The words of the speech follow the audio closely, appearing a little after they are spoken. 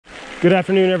Good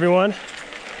afternoon, everyone.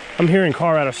 I'm here in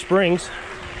Colorado Springs.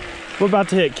 We're about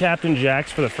to hit Captain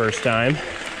Jack's for the first time.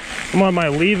 I'm on my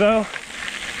Levo.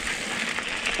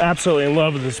 Absolutely in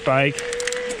love with this bike.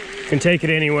 Can take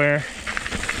it anywhere.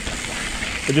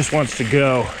 It just wants to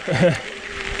go.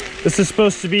 This is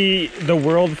supposed to be the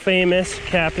world famous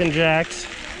Captain Jack's.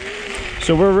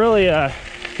 So we're really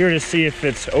here to see if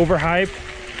it's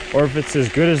overhyped or if it's as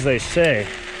good as they say.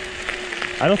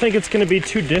 I don't think it's going to be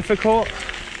too difficult.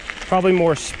 Probably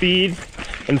more speed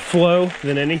and flow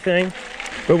than anything,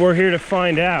 but we're here to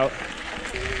find out.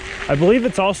 I believe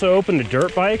it's also open to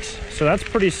dirt bikes, so that's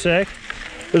pretty sick.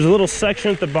 There's a little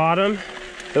section at the bottom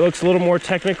that looks a little more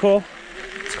technical.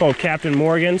 It's called Captain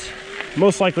Morgan's.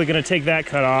 Most likely gonna take that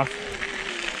cut off.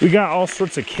 We got all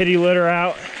sorts of kitty litter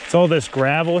out. It's all this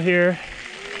gravel here.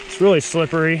 It's really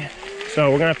slippery, so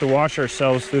we're gonna have to wash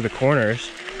ourselves through the corners.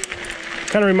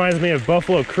 Kind of reminds me of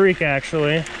Buffalo Creek,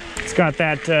 actually. It's got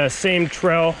that same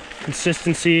trail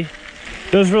consistency.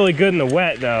 Does really good in the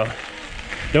wet though.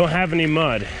 Don't have any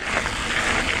mud.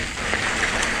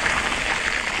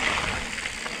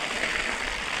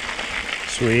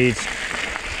 Sweet.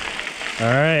 All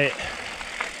right.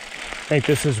 I think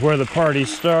this is where the party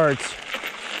starts.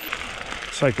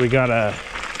 Looks like we got a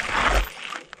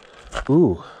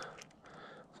little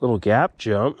gap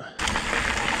jump.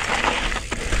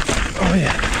 Oh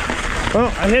yeah. Well,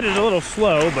 I hit it a little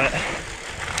slow, but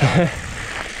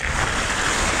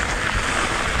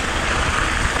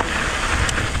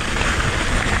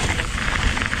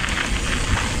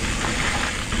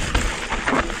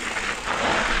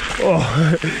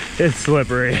oh, it's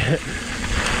slippery.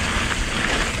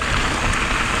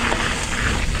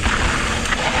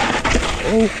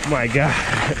 Oh my God.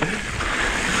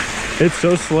 It's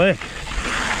so slick.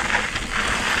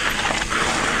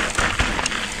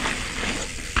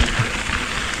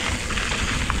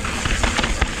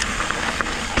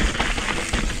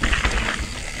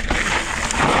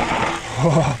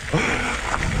 Oh.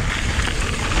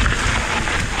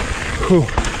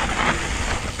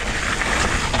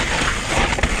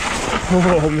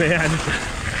 Oh man.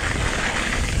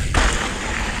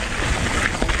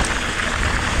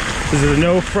 This is a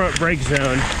no front brake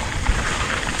zone.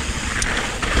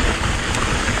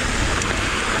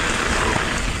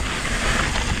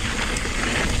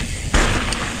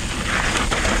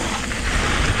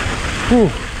 Whew.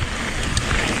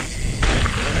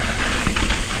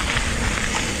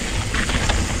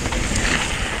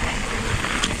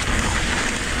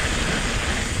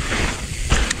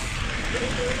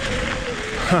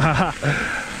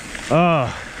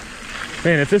 Oh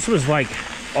man, if this was like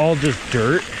all just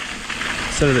dirt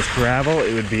instead of this gravel,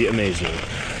 it would be amazing.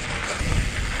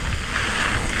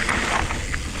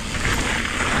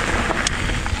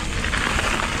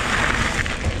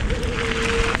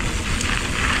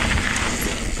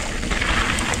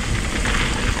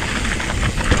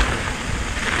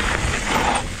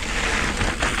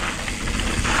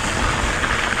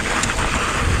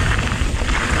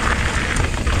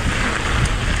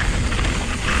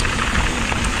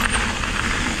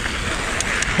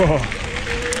 Oh.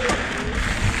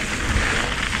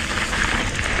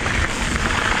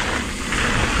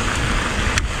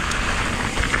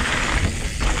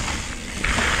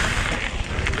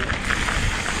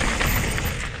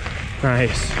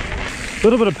 Nice. A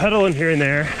little bit of pedaling here and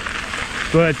there,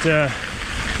 but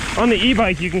on the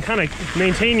e-bike you can kind of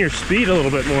maintain your speed a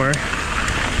little bit more.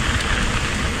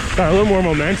 Got a little more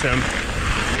momentum.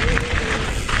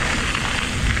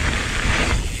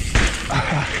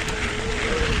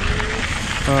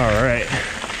 All right,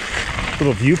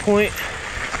 little viewpoint.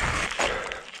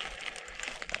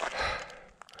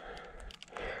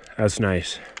 That's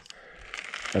nice.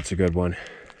 That's a good one.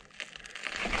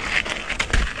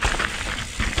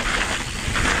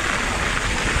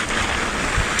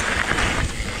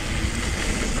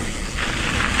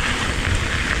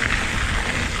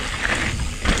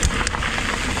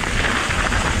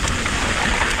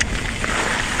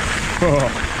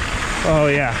 Oh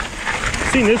yeah.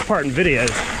 Seen this part in videos.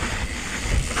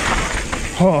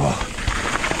 Oh,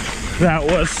 that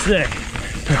was sick.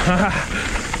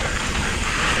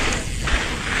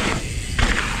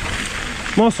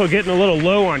 I'm also getting a little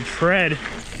low on tread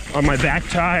on my back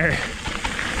tire,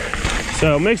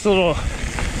 so it makes it a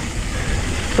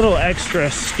little extra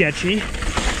sketchy.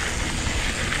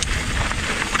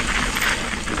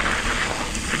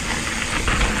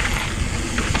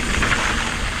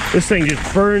 This thing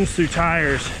just burns through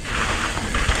tires.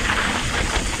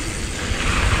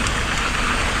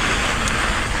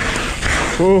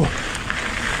 Ooh.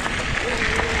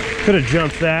 Could have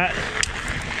jumped that.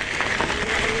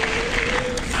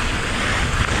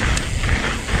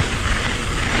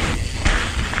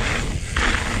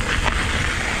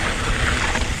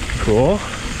 Cool.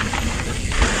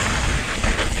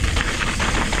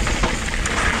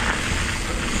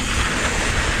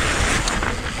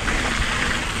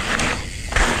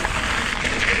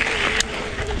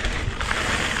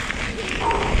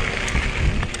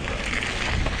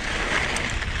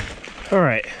 All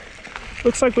right,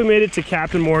 looks like we made it to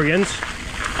Captain Morgan's.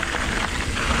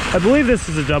 I believe this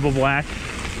is a double black.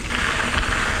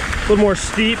 A little more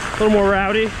steep, a little more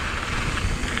rowdy.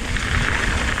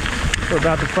 We're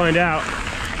about to find out.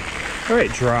 All right,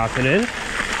 dropping in.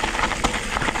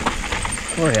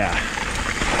 Oh yeah.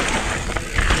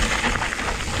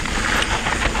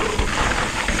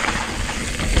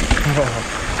 Oh.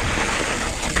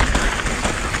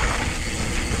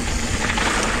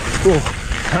 Cool.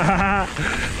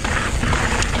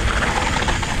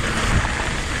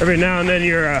 Every now and then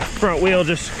your front wheel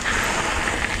just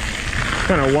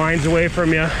kind of winds away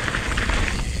from you.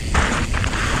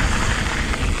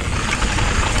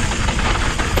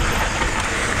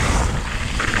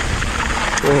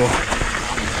 Oh.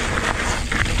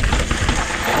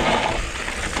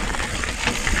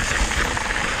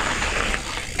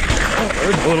 Oh,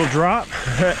 there's a little drop.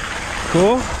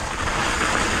 Cool.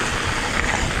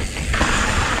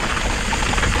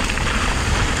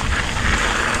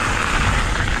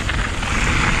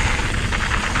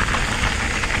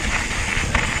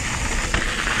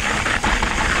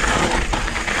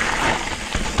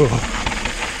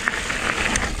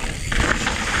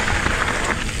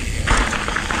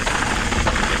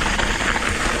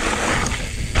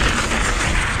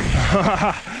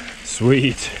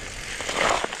 Sweet.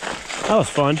 That was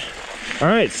fun. All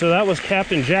right, so that was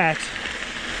Captain Jack's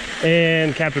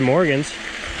and Captain Morgan's.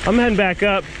 I'm heading back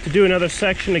up to do another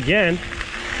section again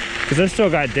because I still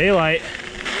got daylight.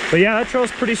 But yeah, that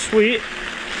trail's pretty sweet.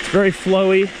 It's very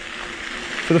flowy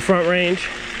for the front range.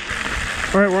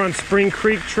 All right, we're on Spring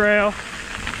Creek Trail.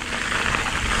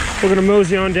 We're gonna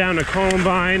mosey on down to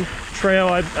Columbine Trail,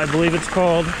 I believe it's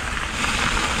called.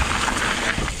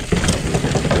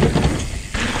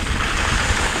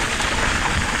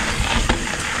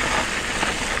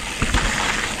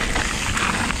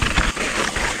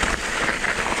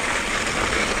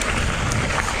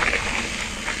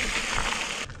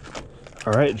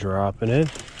 All right, dropping in.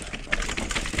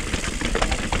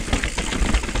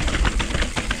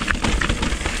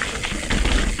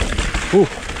 Ooh,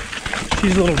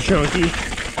 she's a little chunky.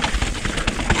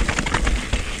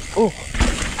 Oh,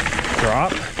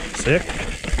 drop, sick.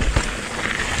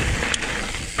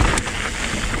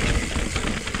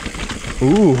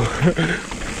 Ooh.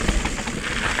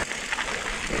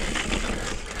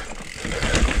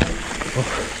 Oh,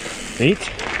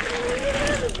 neat.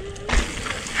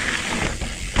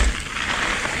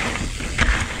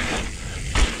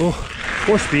 Oh,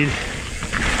 more speed.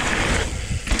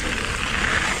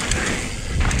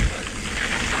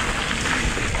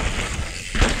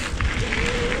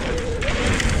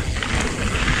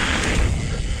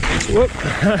 Whoop.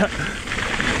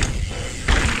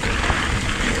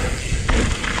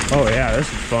 Oh yeah, this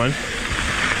is fun.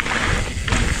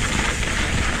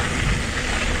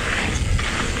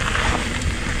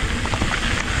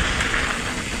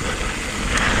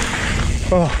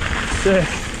 Oh, sick.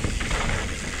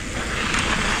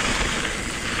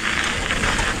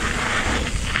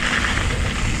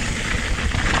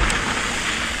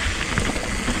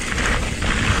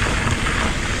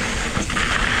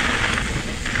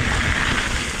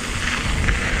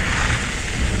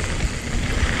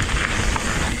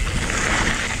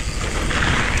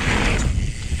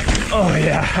 Oh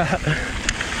yeah.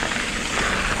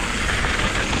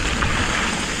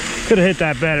 Could have hit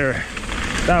that better.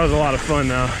 That was a lot of fun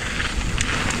though.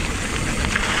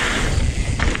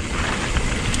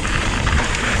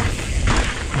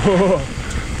 Oh.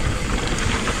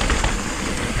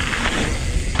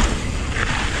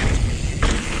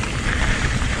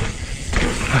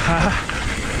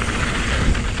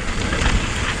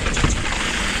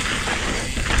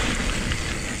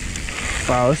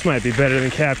 Wow, this might be better than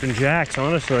Captain Jack's,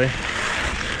 honestly.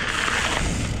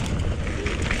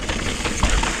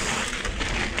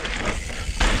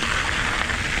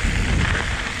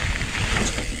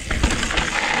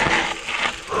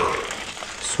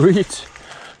 Sweet.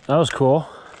 That was cool.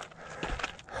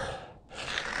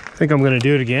 I think I'm gonna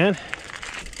do it again.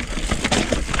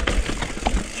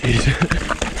 Jeez.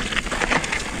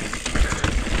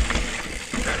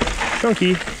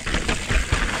 Chunky.